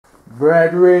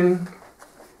Brethren,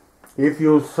 if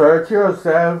you search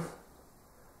yourself,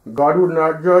 God would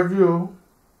not judge you.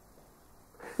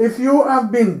 If you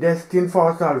have been destined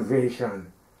for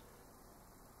salvation,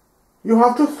 you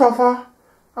have to suffer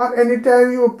at any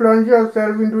time you plunge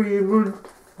yourself into evil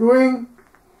doing.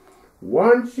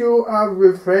 Once you have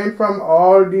refrained from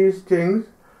all these things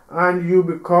and you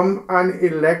become an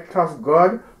elect of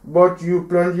God, but you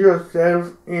plunge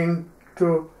yourself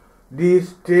into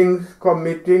these things,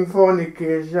 committing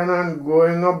fornication and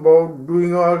going about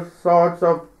doing all sorts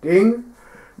of things,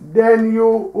 then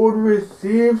you would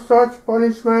receive such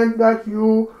punishment that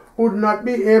you would not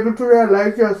be able to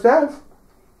realize yourself.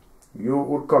 You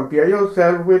would compare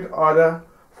yourself with other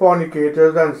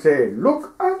fornicators and say,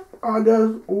 look at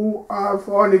others who are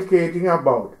fornicating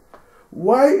about.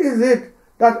 Why is it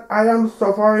that I am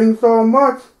suffering so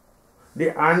much?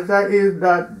 The answer is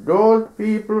that those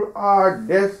people are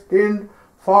destined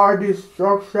for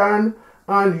destruction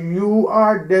and you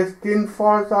are destined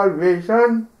for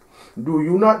salvation. Do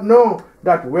you not know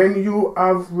that when you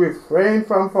have refrained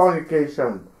from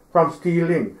fornication, from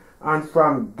stealing, and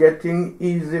from getting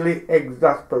easily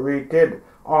exasperated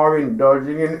or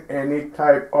indulging in any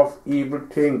type of evil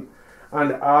thing,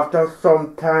 and after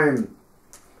some time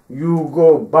you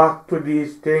go back to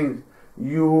these things,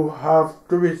 you have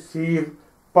to receive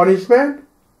punishment?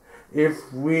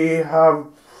 If we have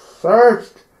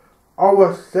searched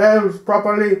ourselves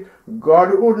properly,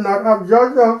 God would not have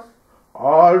judged us.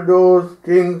 All those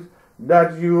things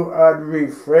that you had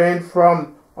refrained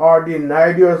from or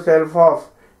denied yourself of,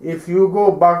 if you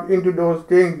go back into those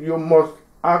things, you must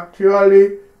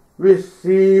actually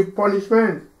receive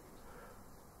punishment.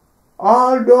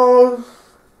 All those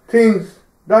things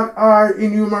that are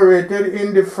enumerated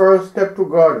in the first step to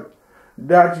God,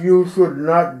 that you should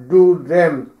not do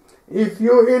them. If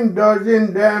you indulge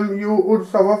in them, you would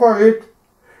suffer for it.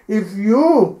 If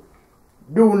you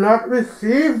do not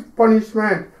receive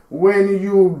punishment when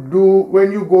you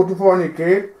go to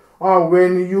fornicate, or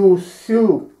when you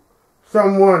sue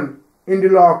someone in the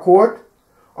law court,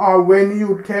 or when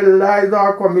you tell lies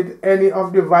or commit any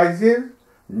of the vices,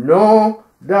 know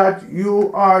that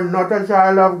you are not a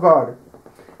child of God.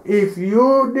 If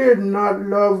you did not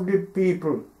love the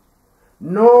people,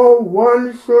 no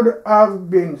one should have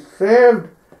been saved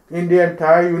in the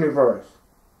entire universe.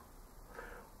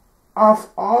 Of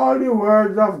all the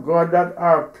words of God that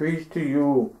are preached to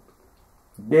you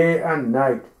day and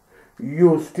night,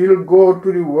 you still go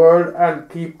to the world and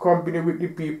keep company with the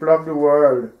people of the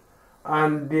world,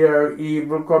 and their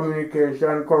evil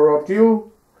communication corrupt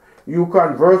you. You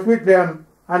converse with them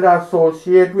and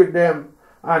associate with them,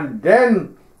 and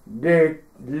then they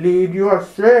lead you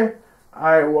astray.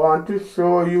 I want to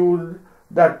show you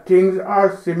that things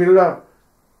are similar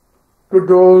to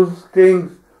those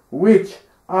things which,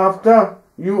 after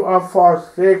you have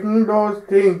forsaken those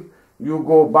things, you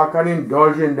go back and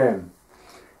indulge in them.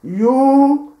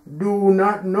 You do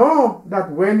not know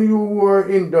that when you were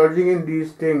indulging in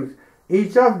these things,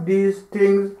 each of these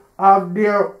things have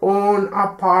their own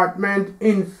apartment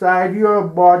inside your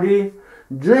body.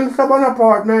 Drinks have an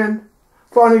apartment,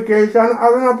 fornication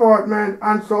has an apartment,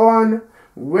 and so on.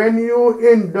 When you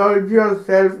indulge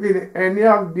yourself in any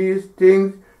of these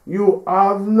things, you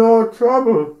have no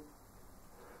trouble.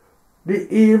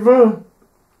 The evil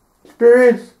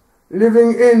spirits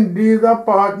living in these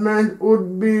apartments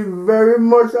would be very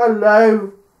much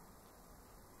alive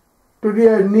to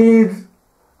their needs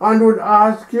and would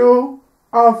ask you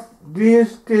of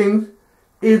these things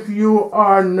if you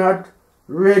are not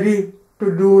ready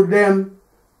to do them.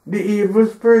 The evil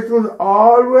spirits will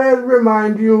always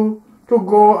remind you to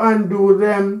go and do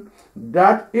them.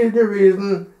 That is the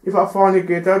reason if a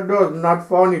fornicator does not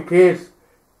fornicate,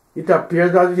 it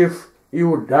appears as if he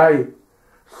would die.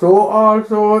 So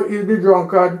also is the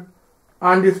drunkard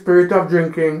and the spirit of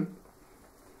drinking.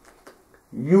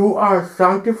 You are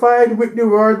sanctified with the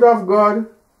word of God.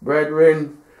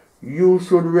 Brethren, you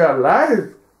should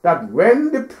realize that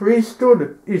when the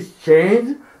priesthood is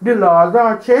changed, the laws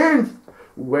are changed.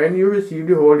 When you receive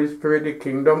the Holy Spirit, the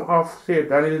kingdom of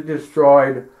Satan is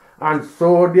destroyed, and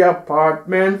so the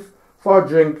apartments for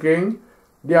drinking,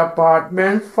 the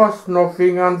apartments for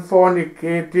snuffing and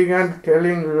fornicating and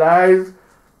telling lies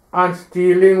and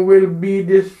stealing will be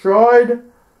destroyed,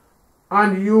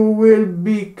 and you will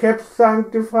be kept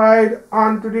sanctified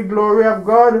unto the glory of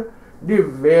God. The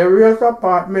various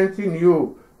apartments in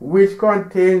you which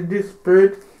contains the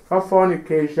spirit of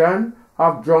fornication,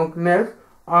 of drunkenness,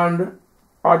 and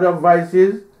other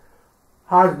vices,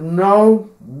 has now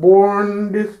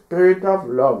borne the spirit of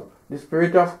love, the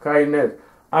spirit of kindness,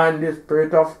 and the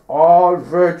spirit of all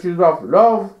virtues of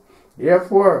love.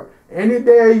 Therefore, Any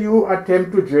day you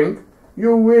attempt to drink,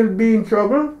 you will be in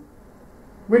trouble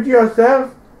with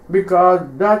yourself, because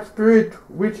that spirit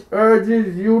which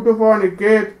urges you to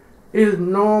fornicate is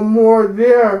no more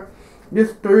there. The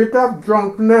spirit of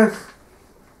drunkenness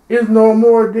is no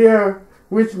more there,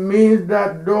 which means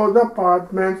that those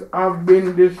apartments have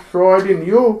been destroyed in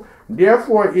you.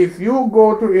 Therefore, if you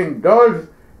go to indulge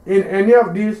in any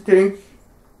of these things,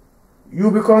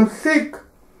 you become sick.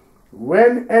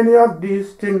 When any of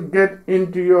these things get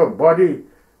into your body,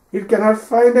 it cannot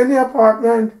find any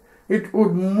apartment. It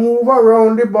would move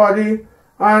around the body,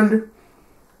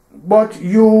 but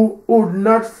you would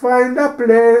not find a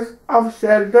place of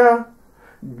shelter.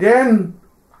 Then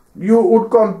you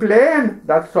would complain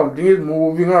that something is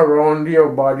moving around your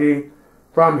body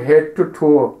from head to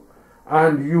toe,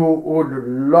 and you would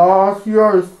lose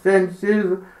your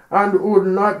senses and would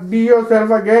not be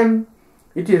yourself again.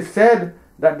 It is said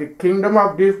that the kingdom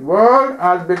of this world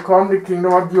has become the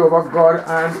kingdom of Jehovah God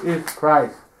and His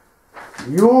Christ.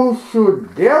 You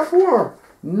should therefore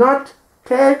not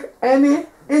take any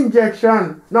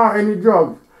injection nor any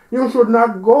drugs. You should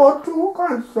not go to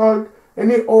consult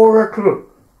any oracle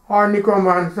or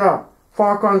necromancer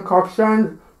for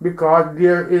concoctions, because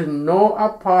there is no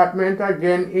apartment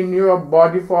again in your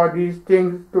body for these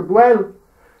things to dwell,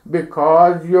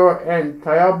 because your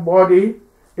entire body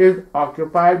is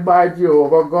occupied by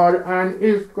Jehovah God and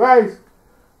His Christ,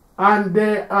 and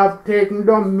they have taken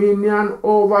dominion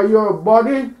over your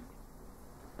body.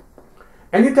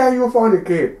 Anytime you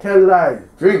fornicate, tell lies,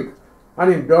 drink,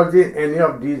 and indulge in any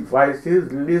of these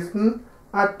vices, listen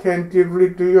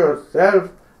attentively to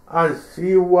yourself and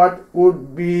see what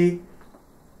would be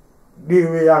the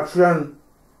reaction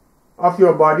of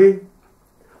your body.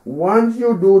 Once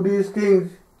you do these things,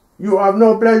 you have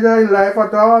no pleasure in life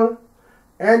at all.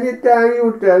 Anytime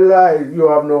you tell lies, you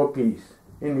have no peace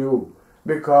in you,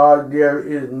 because there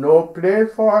is no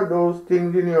place for those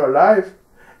things in your life.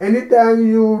 Anytime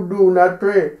you do not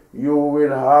pray, you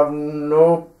will have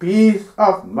no peace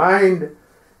of mind.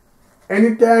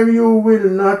 Anytime you will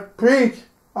not preach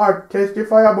or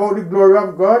testify about the glory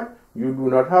of God, you do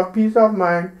not have peace of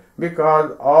mind,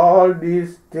 because all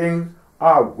these things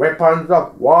are weapons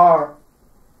of war.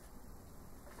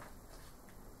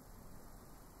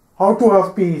 How to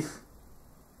have peace?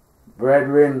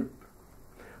 Brethren,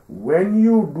 when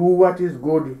you do what is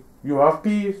good, you have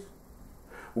peace.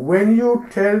 When you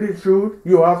tell the truth,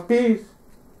 you have peace.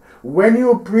 When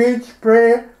you preach,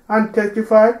 pray, and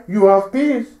testify, you have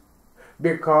peace.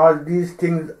 Because these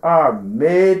things are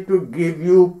made to give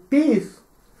you peace.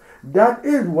 That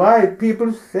is why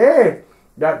people say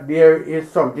that there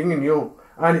is something in you.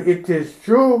 And it is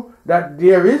true that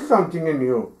there is something in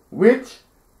you which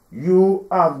you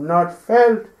have not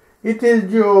felt. It is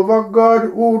Jehovah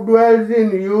God who dwells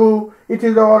in you. It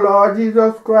is our Lord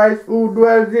Jesus Christ who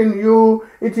dwells in you.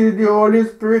 It is the Holy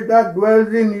Spirit that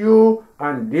dwells in you.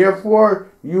 And therefore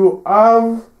you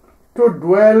have to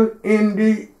dwell in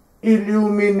the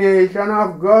illumination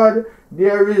of God.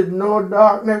 There is no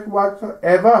darkness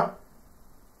whatsoever.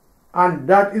 And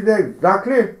that is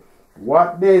exactly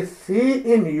what they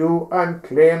see in you and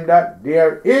claim that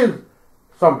there is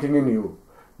something in you.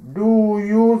 Do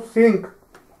you think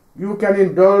you can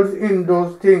indulge in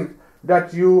those things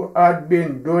that you had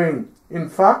been doing? In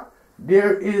fact,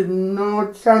 there is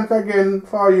no chance again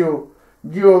for you.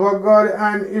 Jehovah God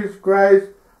and His Christ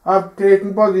have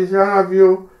taken possession of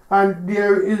you, and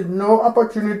there is no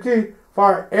opportunity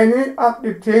for any of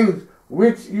the things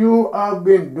which you have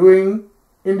been doing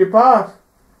in the past.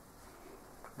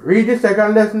 Read the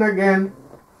second lesson again.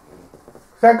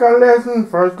 Second lesson,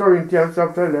 1 Corinthians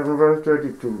chapter 11, verse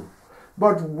 32.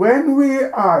 But when we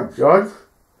are judged,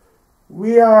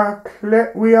 we are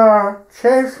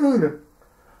chastened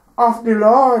of the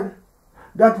Lord,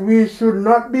 that we should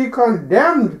not be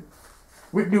condemned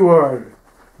with the world.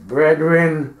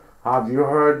 Brethren, have you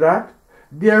heard that?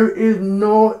 There is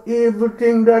no evil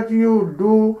thing that you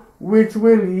do which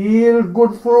will yield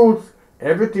good fruits.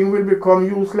 Everything will become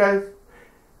useless.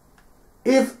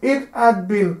 If it had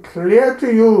been clear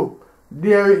to you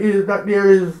there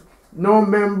is no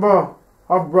member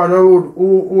of brotherhood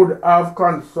who would have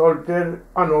consulted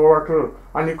an oracle,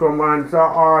 a necromancer,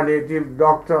 or a native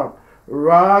doctor,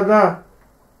 rather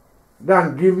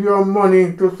than give your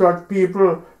money to such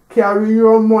people, carry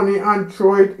your money and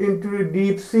throw it into the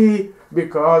deep sea,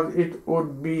 because it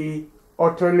would be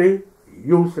utterly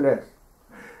useless.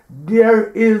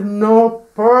 There is no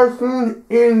person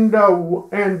in the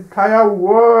entire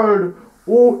world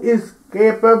who is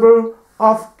capable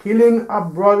of killing a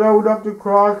Brotherhood of the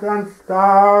Cross and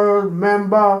Stars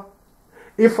member.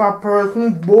 If a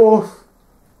person boasts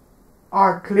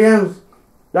or claims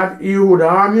that he would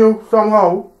harm you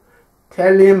somehow,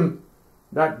 tell him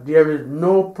that there is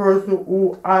no person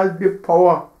who has the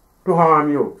power to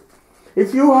harm you.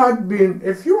 If you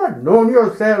had known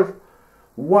yourself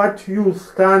what you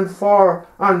stand for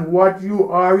and what you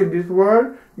are in this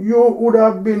world, you would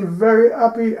have been very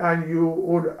happy and you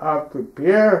would have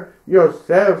prepared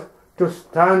yourself to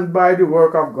stand by the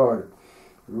work of God.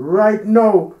 Right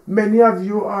now, many of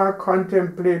you are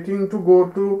contemplating to go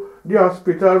to the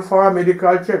hospital for a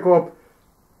medical checkup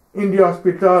in the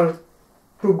hospital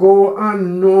to go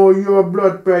and know your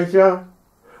blood pressure.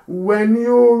 When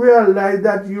you realize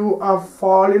that you have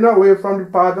fallen away from the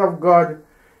path of God,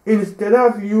 instead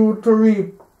of you to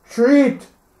retreat,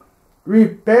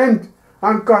 repent,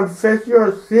 and confess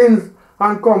your sins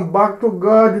and come back to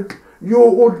God, you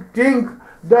would think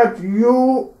that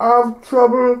you have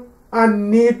trouble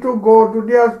and need to go to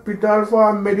the hospital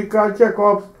for medical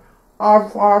checkups or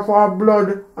for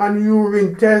blood and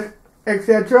urine tests,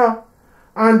 etc.,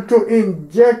 and to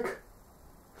inject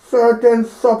certain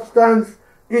substance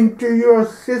into your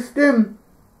system.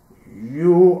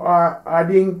 You are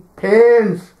adding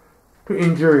pains to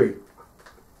injury.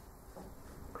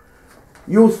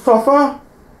 You suffer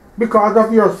because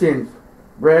of your sins.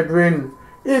 Brethren,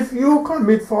 if you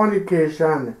commit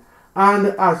fornication and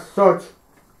as soon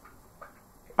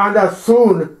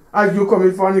as you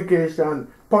commit fornication,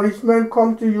 punishment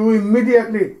comes to you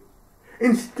immediately.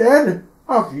 Instead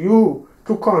of you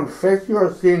to confess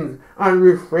your sins and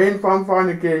refrain from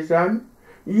fornication,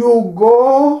 you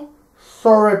go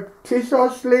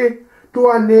surreptitiously to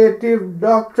a native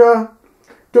doctor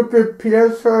to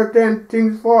prepare certain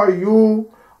things for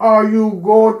you, or you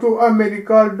go to a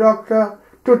medical doctor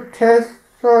to test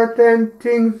certain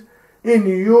things in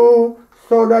you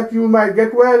so that you might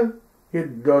get well.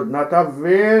 It does not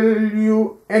avail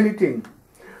you anything.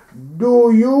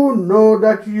 Do you know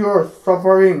that your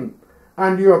suffering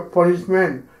and your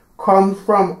punishment comes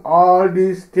from all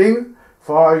these things?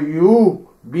 For you,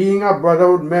 being a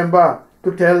brotherhood member,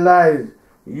 to tell lies,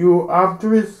 you have to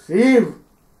receive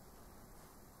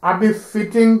a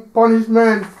befitting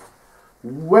punishment,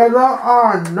 whether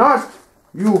or not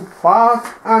you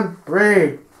fast and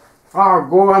pray or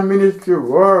go on ministry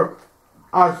work.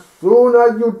 As soon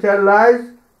as you tell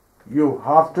lies, you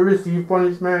have to receive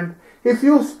punishment. If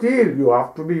you steal, you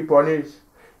have to be punished.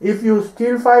 If you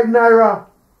steal 5 naira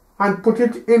and put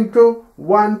it into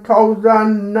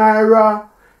 1,000 naira,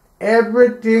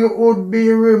 everything would be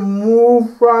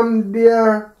removed from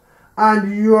there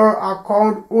and your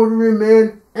account would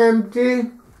remain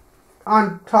empty.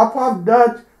 On top of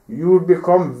that, you would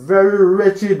become very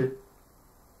wretched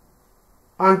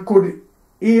and could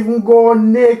even go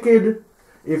naked.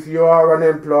 If you are an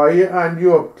employee and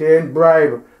you obtain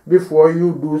bribe before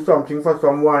you do something for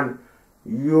someone,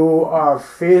 you are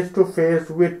face to face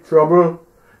with trouble.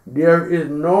 There is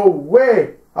no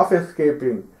way of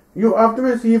escaping. You have to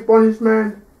receive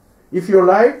punishment. If you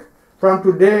like, from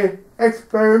today,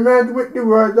 experiment with the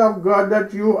words of God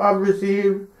that you have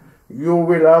received. You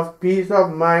will have peace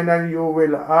of mind and you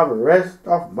will have rest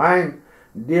of mind.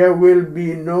 There will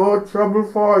be no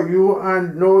trouble for you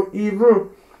and no evil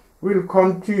will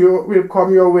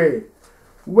come your way.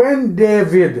 When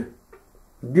David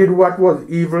did what was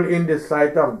evil in the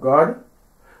sight of God,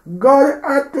 God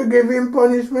had to give him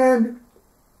punishment.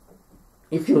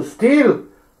 If you steal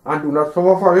and do not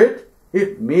suffer for it,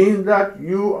 it means that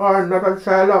you are not a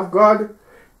child of God.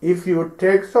 If you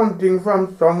take something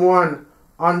from someone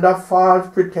under false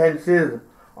pretenses,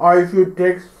 or if you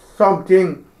take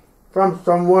something from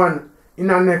someone in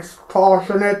an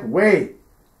extortionate way,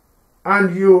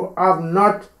 and you have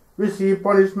not received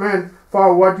punishment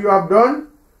for what you have done,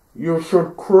 you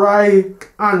should cry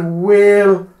and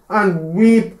wail and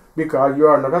weep because you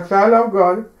are not a child of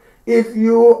God. If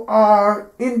you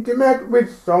are intimate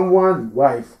with someone's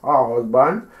wife or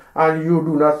husband and you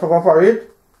do not suffer for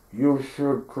it, you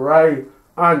should cry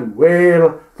and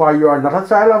wail, for you are not a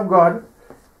child of God.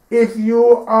 If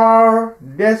you are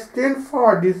destined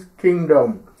for this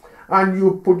kingdom and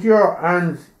you put your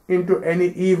hands into any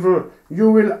evil,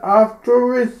 you will have to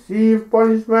receive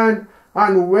punishment.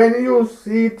 And when you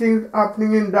see things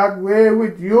happening in that way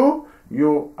with you,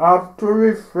 you have to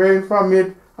refrain from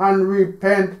it and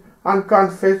repent and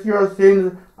confess your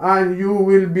sins, and you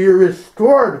will be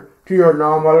restored to your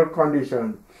normal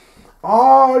condition.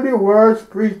 All the words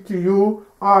preached to you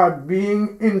are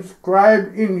being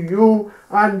inscribed in you,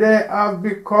 and they have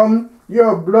become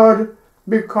your blood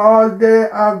because they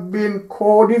have been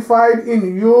codified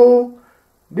in you.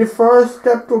 The first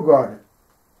step to God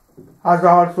has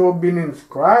also been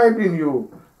inscribed in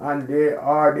you, and they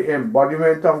are the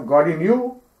embodiment of God in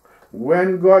you.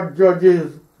 When God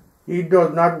judges, He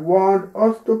does not want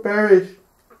us to perish.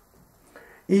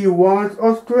 He wants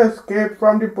us to escape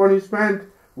from the punishment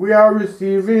we are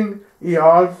receiving. He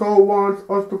also wants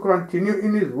us to continue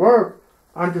in His work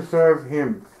and to serve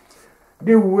Him.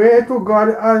 The way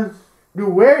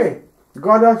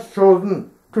God has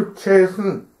chosen to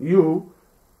chasten you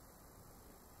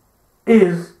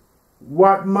is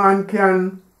what man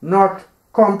can not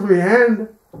comprehend.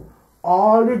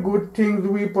 All the good things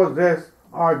we possess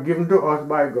are given to us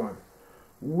by God.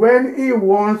 When He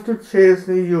wants to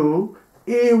chasten you,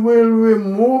 He will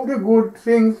remove the good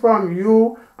things from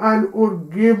you and will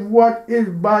give what is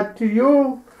bad to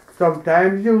you.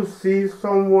 Sometimes you see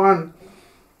someone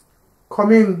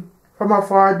coming from a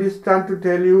far distance to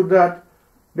tell you that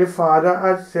the Father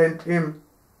has sent him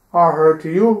or her to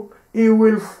you. He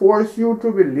will force you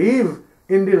to believe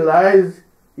in the lies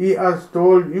he has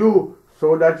told you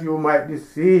so that he might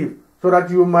deceive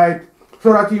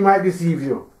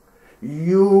you.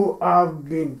 You have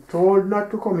been told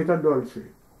not to commit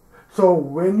adultery. So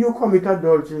when you commit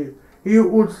adultery, he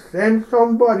would send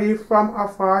somebody from a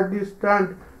far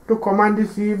distance to come and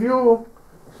deceive you.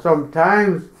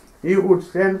 Sometimes he would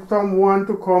send someone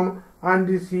to come and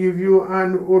deceive you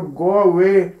and would go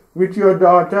away with your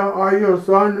daughter or your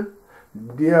son.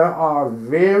 There are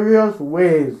various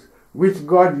ways which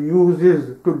God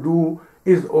uses to do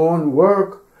His own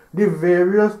work. The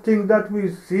various things that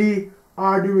we see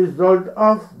are the result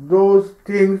of those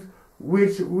things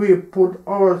which we put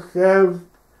ourselves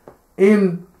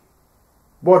in,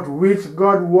 but which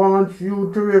God wants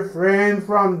you to refrain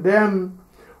from them.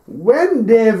 When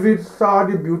David saw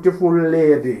the beautiful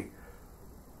lady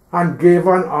and gave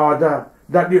an order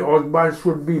that the husband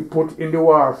should be put in the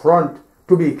war front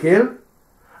to be killed,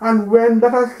 and when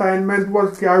that assignment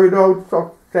was carried out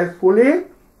successfully,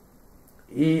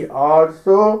 he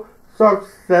also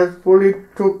successfully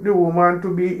took the woman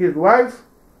to be his wife.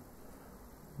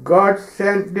 God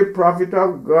sent the prophet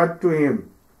of God to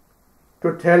him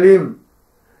to tell him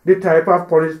the type of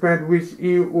punishment which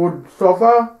he would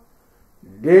suffer.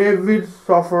 David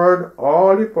suffered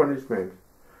all the punishments.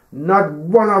 Not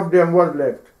one of them was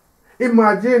left.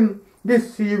 Imagine the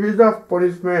series of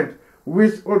punishment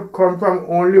which would come from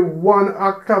only one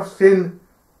act of sin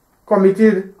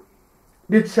committed.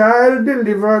 The child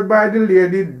delivered by the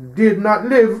lady did not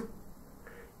live.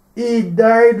 He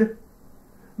died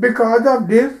because of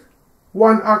this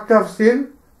one act of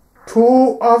sin.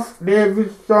 2 of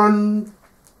David's son's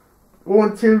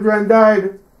own children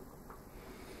died.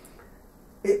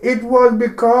 It was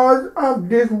because of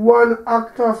this one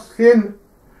act of sin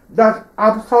that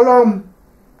Absalom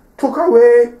took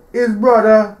away his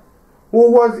brother, who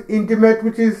was intimate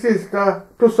with his sister,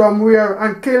 to somewhere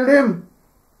and killed him.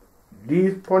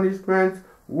 These punishments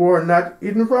were not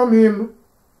hidden from him.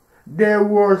 They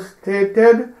were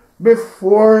stated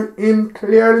before him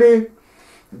clearly.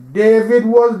 David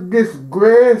was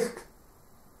disgraced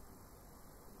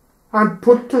and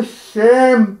put to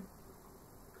shame.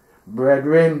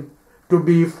 Brethren, to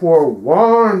be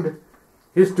forewarned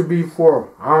is to be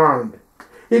forearmed.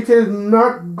 It is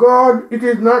not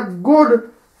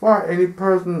good for any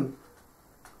person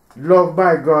loved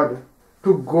by God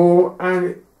to go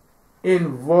and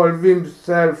involve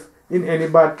himself in any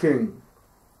bad thing.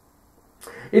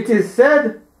 It is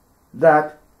said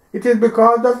that it is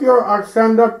because of your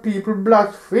action that people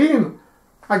blaspheme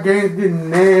against the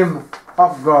name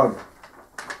of God.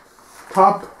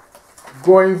 Stop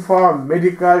going for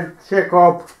medical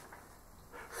checkup.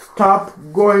 Stop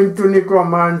going to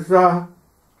necromancer.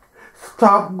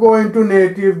 Stop going to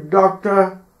native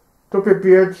doctor to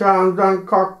prepare charms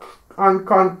and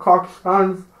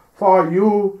concoctions for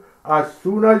you. As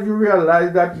soon as you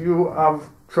realize that you have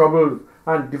troubles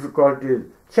and difficulties,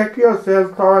 check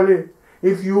yourself thoroughly.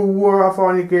 If you were a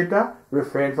fornicator,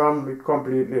 refrain from it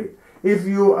completely. If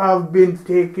you have been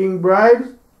taking bribes,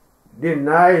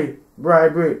 deny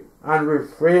bribery and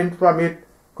refrain from it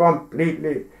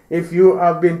completely. If you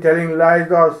have been telling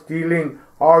lies or stealing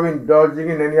or indulging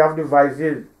in any of the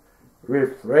vices,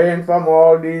 refrain from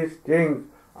all these things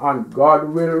and God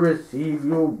will receive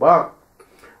you back.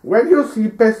 When you see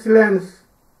pestilence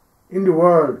in the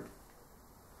world,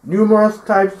 numerous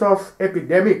types of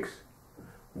epidemics,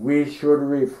 we should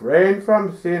refrain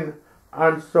from sin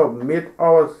and submit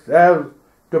ourselves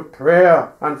to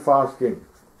prayer and fasting.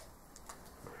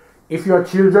 If your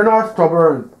children are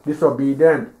stubborn,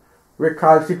 disobedient,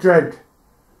 recalcitrant,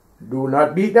 do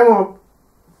not beat them up.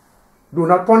 Do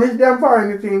not punish them for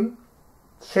anything.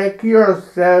 Check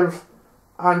yourself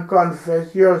and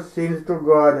confess your sins to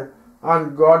God,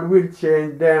 and God will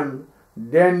change them.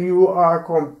 Then you are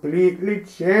completely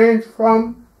changed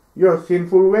from your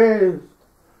sinful ways.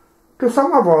 To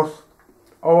some of us,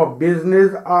 our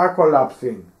business are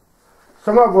collapsing.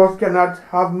 Some of us cannot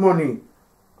have money,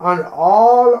 and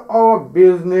all our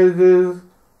businesses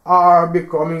are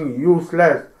becoming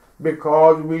useless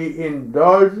because we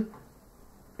indulge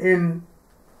in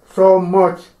so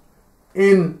much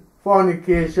in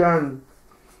fornication.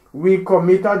 We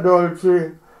commit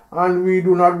adultery, and we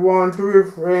do not want to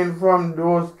refrain from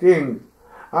those things.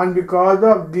 And because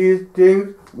of these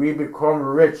things, we become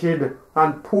wretched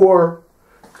and poor.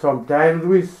 Sometimes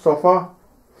we suffer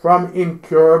from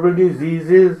incurable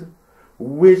diseases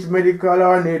which medical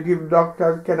or native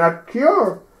doctors cannot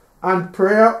cure, and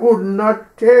prayer would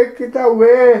not take it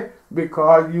away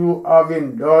because you have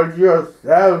indulged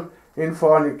yourself in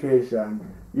fornication.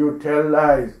 You tell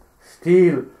lies,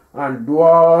 steal, and do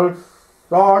all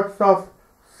sorts of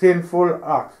sinful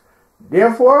acts.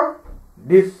 Therefore,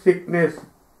 this sickness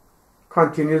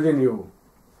continues in you.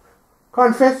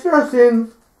 Confess your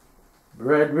sins.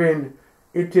 Brethren,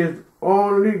 it is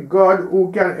only God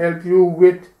who can help you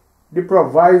with the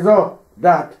proviso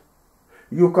that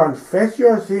you confess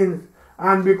your sins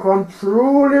and become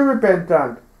truly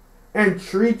repentant,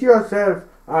 entreat yourself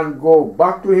and go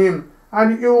back to Him,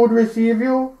 and He would receive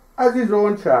you as His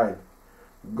own child.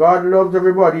 God loves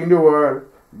everybody in the world.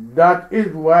 That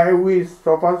is why we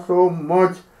suffer so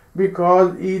much,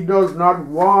 because He does not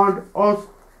want us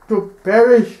to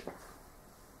perish.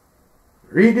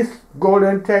 Read this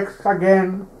golden text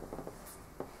again.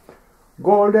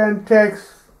 Golden text,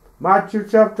 Matthew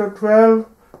chapter 12,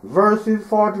 verses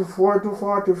 44 to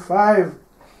 45.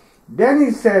 Then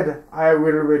He said, I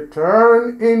will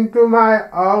return into my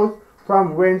house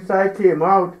from whence I came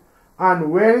out,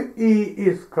 and when He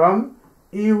is come,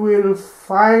 He will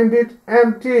find it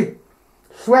empty,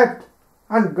 swept,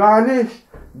 and garnished.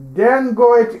 Then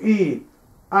goeth He,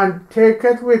 and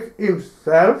taketh with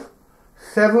Himself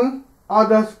 7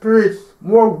 other spirits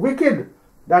more wicked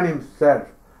than Himself,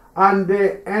 and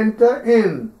they enter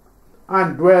in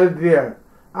and dwell there.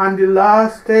 And the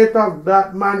last state of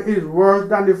that man is worse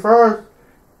than the first.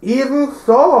 Even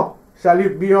so shall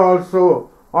it be also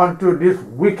unto this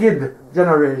wicked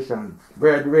generation.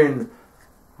 Brethren,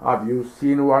 have you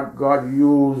seen what God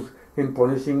used in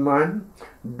punishing man?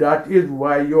 That is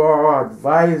why you are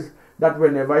advised that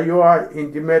whenever you are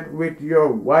intimate with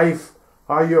your wife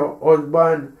or your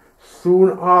husband,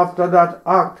 soon after that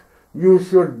act, you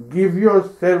should give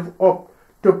yourself up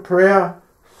to prayer,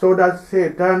 so that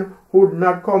Satan would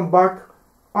not come back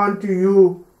unto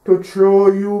you to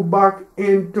throw you back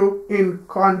into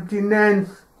incontinence.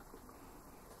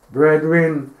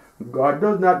 Brethren, God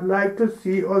does not like to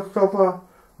see us suffer,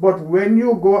 but when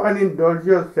you go and indulge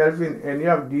yourself in any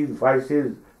of these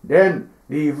vices, then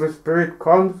the evil spirit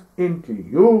comes into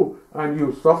you and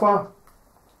you suffer.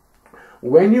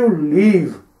 When you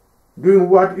leave doing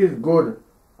what is good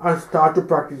and start to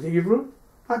practice evil,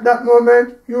 at that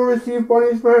moment you receive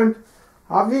punishment.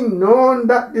 Having known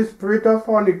that the spirit of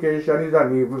fornication is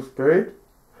an evil spirit,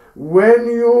 when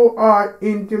you are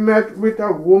intimate with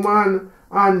a woman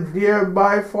and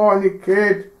thereby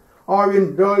fornicate or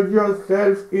indulge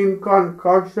yourself in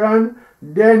concoction,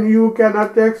 then you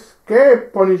cannot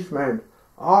escape punishment.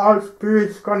 All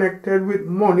spirits connected with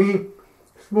money,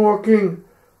 smoking,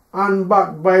 and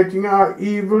backbiting are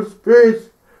evil spirits.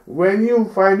 When you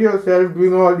find yourself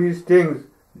doing all these things,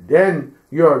 then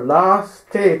your last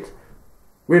state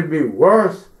will be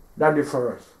worse than the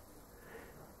first.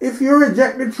 If you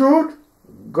reject the truth,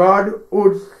 God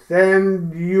would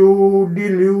send you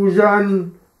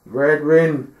delusion.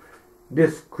 Brethren, the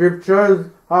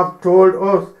scriptures have told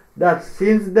us that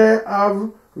since they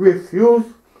have refused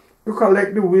to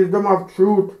collect the wisdom of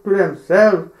truth to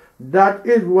themselves, that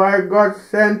is why God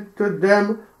sent to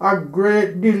them a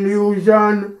great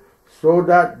delusion, so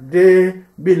that they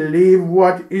believe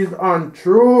what is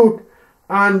untruth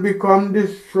and become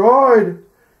destroyed.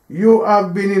 You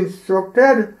have been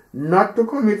instructed not to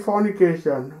commit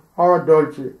fornication or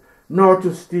adultery, nor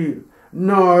to steal,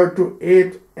 nor to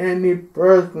hate any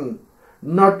person,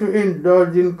 not to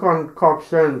indulge in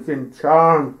concoctions, in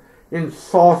charms, in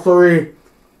sorcery,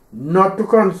 not to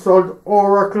consult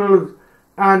oracles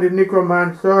and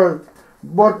necromancers.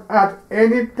 But at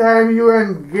any time you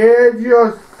engage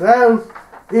yourself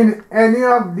in any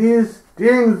of these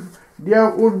things,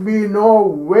 there would be no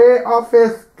way of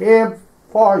escape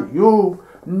for you.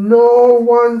 No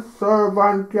one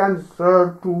servant can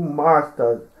serve 2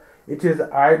 masters. It is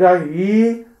either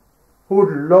he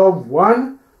who love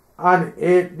one and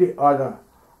hate the other,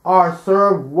 or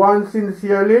serve one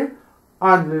sincerely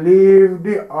and leave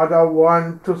the other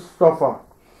one to suffer.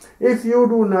 If you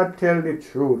do not tell the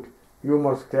truth, you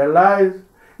must tell lies.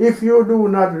 If you do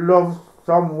not love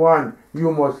someone,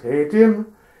 you must hate him.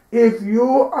 If you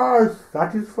are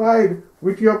satisfied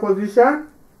with your position,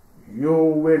 you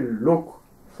will look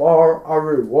for a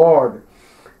reward.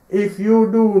 If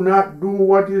you do not do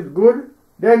what is good,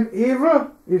 then evil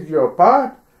is your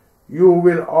part. You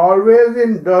will always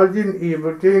indulge in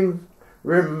evil things.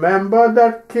 Remember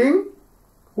that king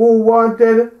who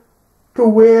wanted to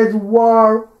wage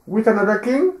war with another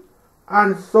king?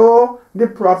 And so the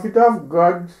prophet of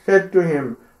God said to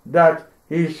him that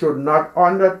he should not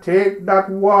undertake that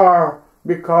war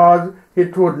because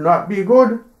it would not be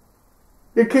good.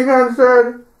 The king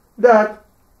answered that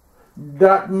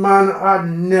that man had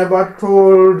never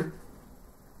told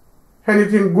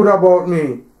anything good about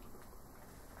me.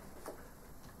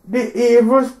 The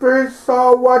evil spirit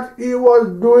saw what he was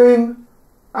doing,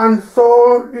 and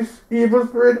so this evil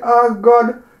spirit asked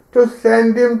God to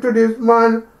send him to this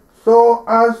man so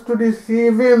as to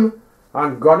deceive him.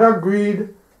 And God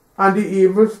agreed, and the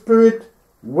evil spirit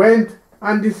went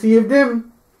and deceived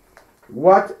him.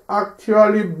 What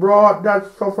actually brought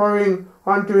that suffering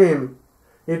unto him?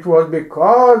 It was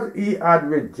because he had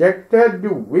rejected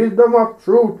the wisdom of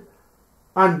truth,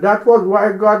 and that was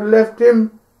why God left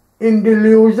him in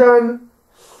delusion,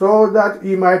 so that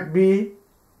he might be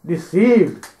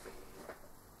deceived.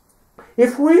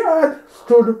 If we had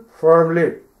stood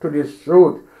firmly to this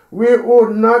truth, we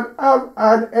would not have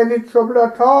had any trouble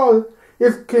at all.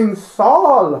 If King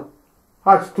Saul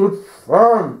had stood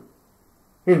firm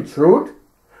in truth,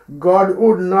 God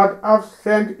would not have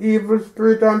sent evil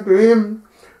spirit unto him.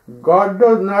 God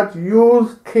does not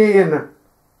use cane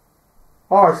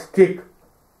or stick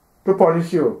to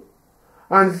punish you.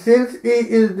 And since he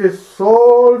is the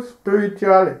sole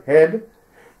spiritual head,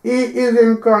 he is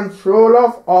in control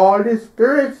of all the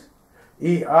spirits.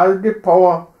 He has the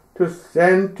power to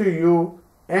send to you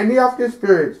any of the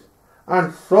spirits.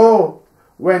 And so,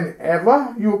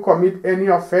 whenever you commit any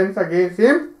offense against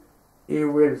him, he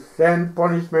will send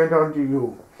punishment unto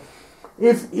you.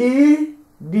 If he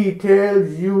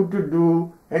details you to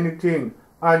do anything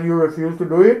and you refuse to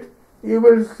do it, he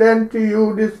will send to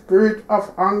you the spirit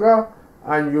of anger,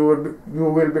 and you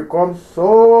will become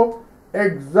so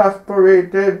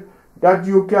exasperated that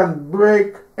you can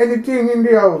break anything in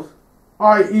the house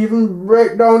or even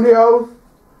break down the house.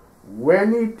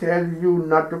 When he tells you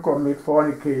not to commit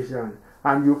fornication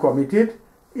and you commit it,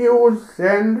 he will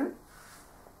send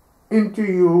into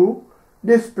you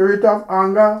the spirit of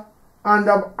anger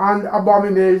and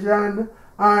abomination,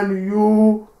 and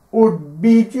you would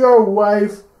beat your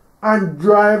wife and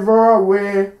drive her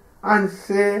away and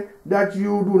say that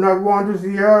you do not want to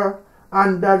see her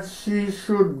and that she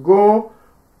should go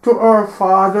to her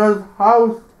father's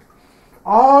house.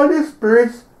 All the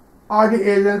spirits are the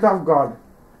agents of God.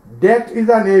 Death is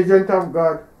an agent of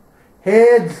God.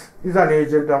 AIDS is an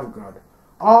agent of God.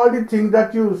 All the things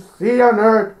that you see on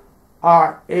earth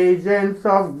are agents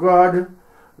of God.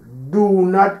 Do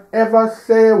not ever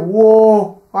say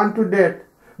woe unto death,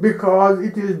 because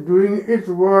it is doing its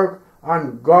work,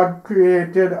 and God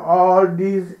created all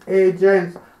these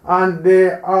agents, and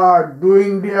they are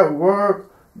doing their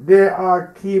work. They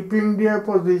are keeping their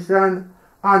position,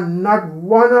 and not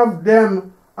one of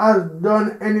them has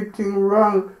done anything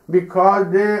wrong,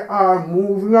 because they are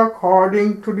moving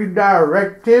according to the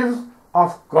directives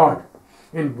of God.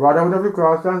 In Brotherhood of the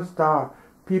Cross and Star,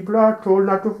 people are told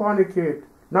not to fornicate,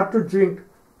 not to drink,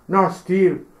 nor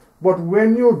steal. But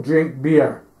when you drink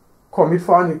beer, commit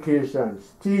fornication,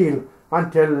 steal,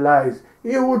 and tell lies,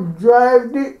 it would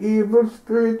drive the evil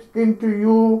spirit into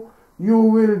you. You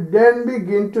will then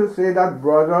begin to say that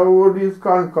brotherhood is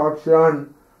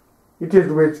concoction, it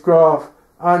is witchcraft,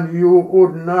 and you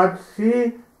would not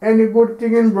see any good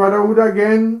thing in brotherhood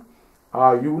again.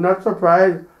 Are you not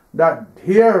surprised that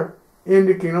here in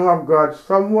the kingdom of God,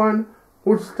 someone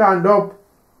would stand up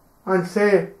and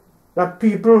say that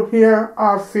people here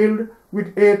are filled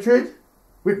with hatred,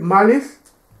 with malice,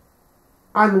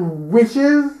 and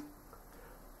wishes?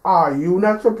 Are you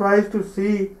not surprised to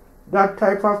see that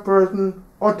type of person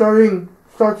uttering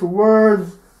such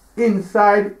words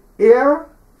inside here?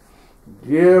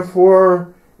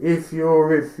 Therefore, if you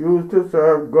refuse to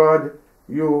serve God,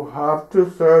 you have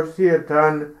to serve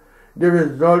Satan. The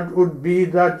result would be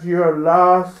that your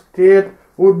last state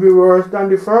would be worse than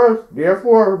the first.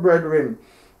 Therefore, brethren,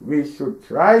 we should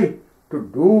try to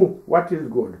do what is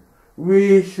good.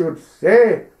 We should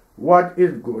say what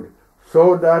is good,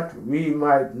 so that we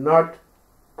might not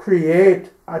create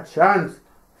a chance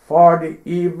for the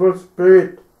evil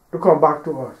spirit to come back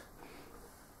to us.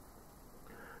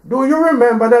 Do you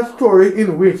remember that story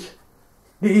in which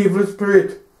the evil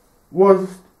spirit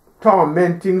was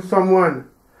tormenting someone,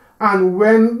 And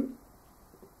when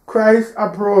Christ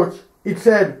approached, it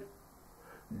said,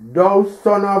 "Thou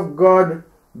Son of God,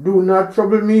 do not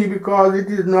trouble me, because it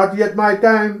is not yet my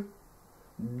time."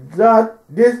 That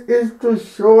this is to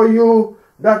show you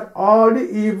that all the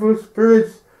evil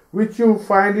spirits which you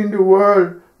find in the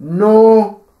world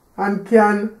know and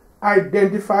can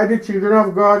identify the children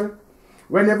of God.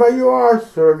 Whenever you are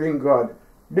serving God,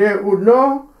 they would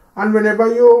know, and whenever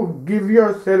you give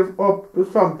yourself up to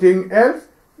something else,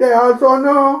 they also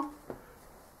know.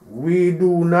 We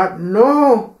do not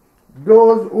know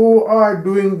those who are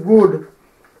doing good,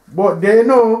 but they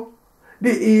know.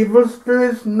 The evil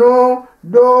spirits know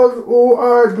those who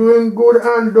are doing good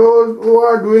and those who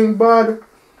are doing bad.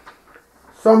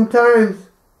 Sometimes,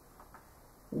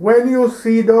 when you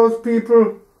see those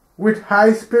people with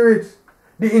high spirits,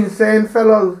 the insane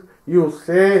fellows, you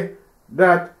say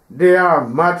that they are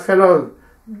mad fellows.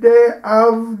 They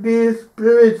have these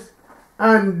spirits,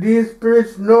 and these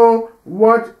spirits know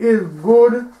what is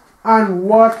good and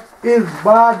what is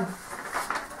bad.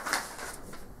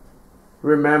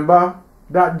 Remember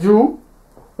that Jew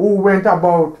who went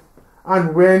about,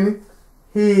 and when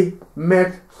he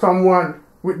met someone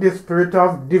with the spirit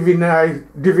of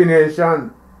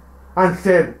divination and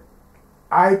said,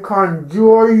 "I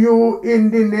conjure you in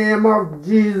the name of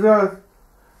Jesus,"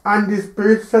 and the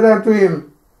spirit said unto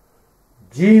him,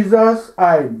 "Jesus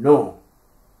I know,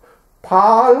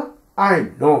 Paul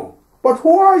I know, but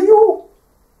who are you?"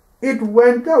 It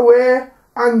went away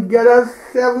and gathered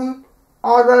 7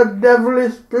 other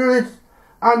devilish spirits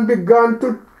and began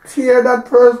to tear that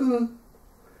person.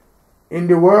 In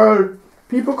the world,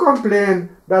 people complain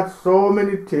that so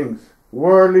many things,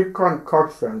 worldly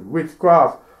concoctions,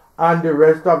 witchcraft, and the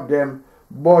rest of them,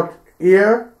 but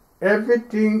here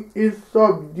everything is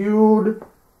subdued.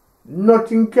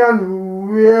 Nothing can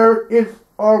rear its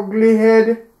ugly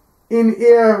head in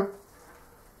here.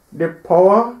 The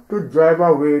power to drive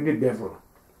away the devil.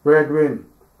 Brethren,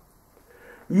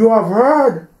 you have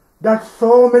heard that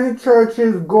so many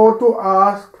churches go to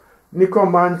ask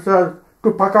necromancers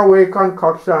to pack away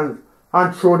concoctions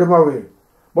and throw them away.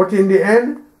 But in the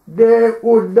end, they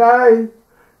would die.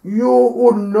 You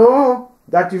would know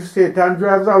that if Satan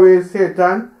drives away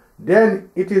Satan, then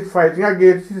it is fighting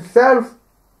against itself.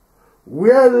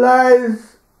 Where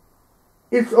lies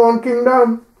its own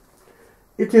kingdom?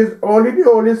 It is only the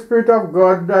Holy Spirit of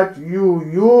God that you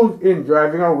use in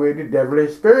driving away the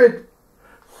devilish spirit.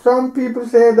 Some people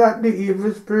say that the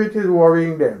evil spirit is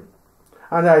worrying them.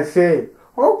 And I say,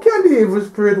 how can the evil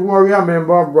spirit worry a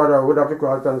member of Brotherhood of the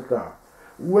Cross and Star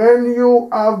when you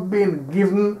have been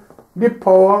given the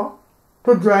power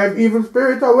to drive evil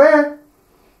spirits away?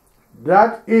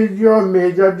 That is your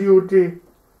major duty,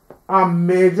 a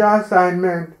major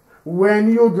assignment.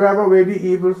 When you drive away the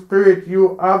evil spirit,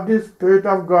 you have the Spirit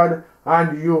of God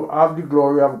and you have the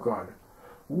glory of God.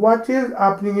 What is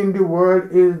happening in the world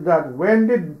is that when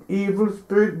the evil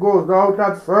spirit goes out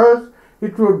at first,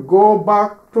 it will go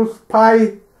back to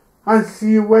spy and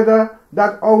see whether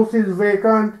that house is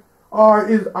vacant or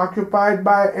is occupied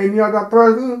by any other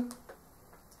person.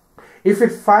 If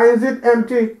it finds it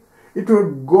empty, it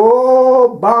will go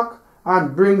back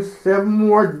and bring 7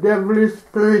 more devilish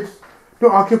spirits to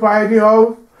occupy the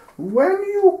house. When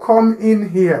you come in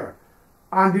here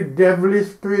and the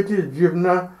devilish spirit is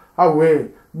driven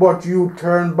away, but you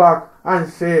turn back and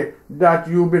say that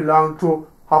you belong to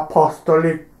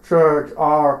Apostolic Church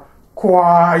or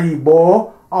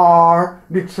Kwaibo or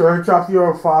the church of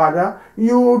your father,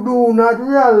 you do not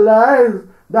realize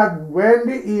that when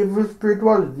the evil spirit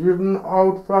was driven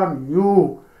out from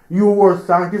you, you were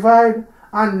sanctified,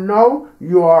 and now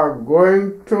you are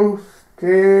going to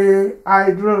stay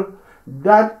idle.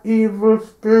 That evil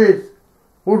spirit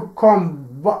would come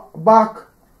back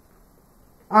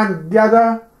and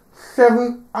gather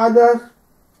 7 other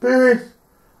spirits,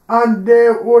 and they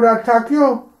would attack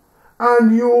you,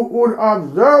 and you would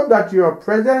observe that your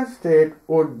present state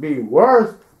would be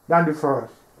worse than the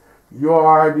first. You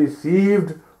are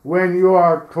deceived when you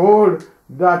are told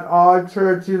that all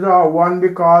churches are one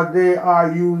because they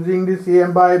are using the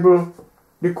same Bible.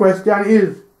 The question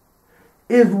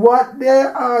is what they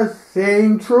are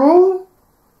saying true?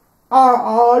 Are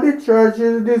all the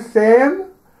churches the same?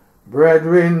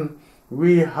 Brethren,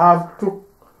 we have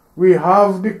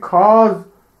the cause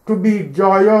to be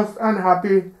joyous and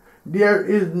happy. There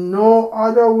is no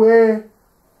other way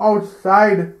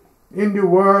outside in the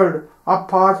world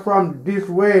apart from this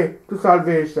way to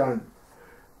salvation.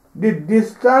 The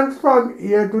distance from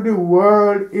here to the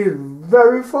world is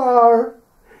very far.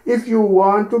 If you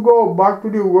want to go back to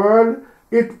the world,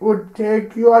 it would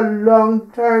take you a long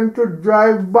time to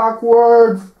drive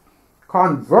backwards.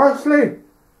 Conversely,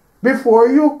 before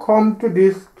you come to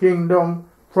this kingdom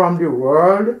from the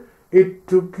world, it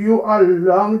took you a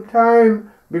long time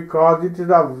because it is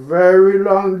a very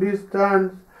long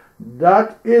distance.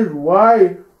 That is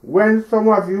why when some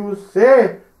of you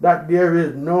say that there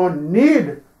is no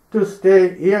need to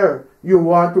stay here, you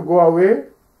want to go away,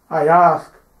 I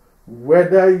ask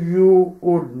whether you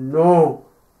would know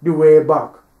the way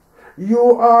back.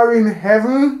 You are in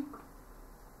heaven,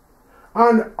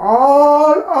 and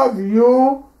all of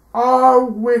you are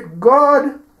with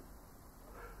God.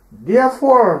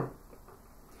 Therefore,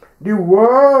 the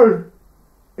world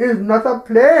is not a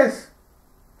place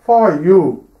for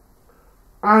you,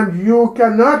 and you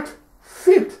cannot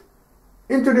fit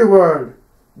into the world.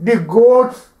 The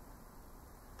goats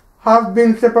have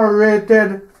been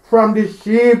separated from the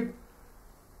sheep.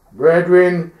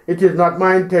 Brethren, it is not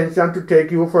my intention to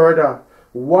take you further.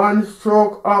 One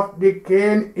stroke of the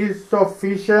cane is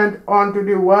sufficient unto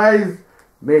the wise.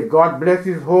 May God bless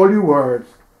his holy words.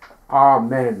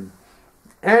 Amen.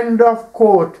 End of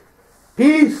quote.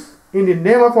 Peace in the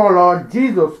name of our Lord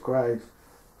Jesus Christ.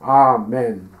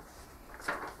 Amen.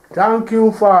 Thank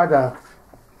you, Father.